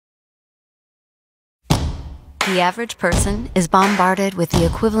The average person is bombarded with the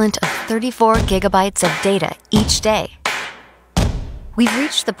equivalent of 34 gigabytes of data each day. We've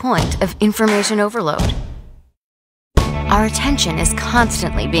reached the point of information overload. Our attention is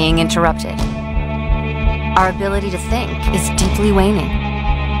constantly being interrupted. Our ability to think is deeply waning.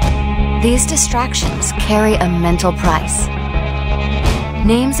 These distractions carry a mental price.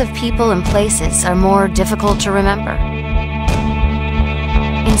 Names of people and places are more difficult to remember.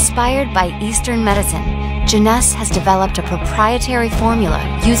 Inspired by Eastern medicine, Jeunesse has developed a proprietary formula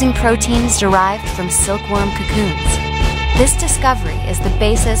using proteins derived from silkworm cocoons. This discovery is the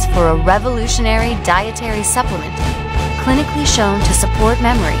basis for a revolutionary dietary supplement, clinically shown to support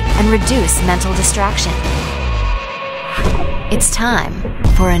memory and reduce mental distraction. It's time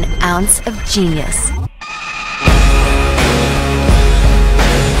for an ounce of genius.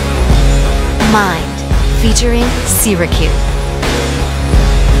 Mind, featuring Syracuse.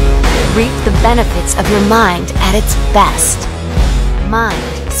 Reap the benefits of your mind at its best.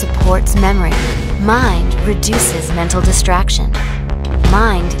 Mind supports memory. Mind reduces mental distraction.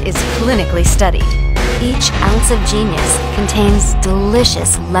 Mind is clinically studied. Each ounce of genius contains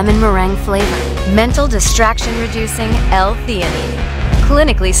delicious lemon meringue flavor, mental distraction reducing L-theanine,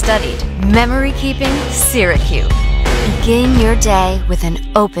 clinically studied, memory keeping Syracuse. Begin your day with an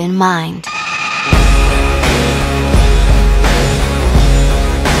open mind.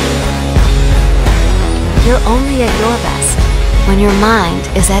 You're only at your best when your mind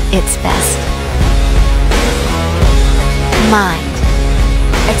is at its best. Mind.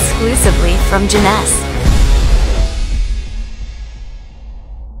 Exclusively from Jeunesse.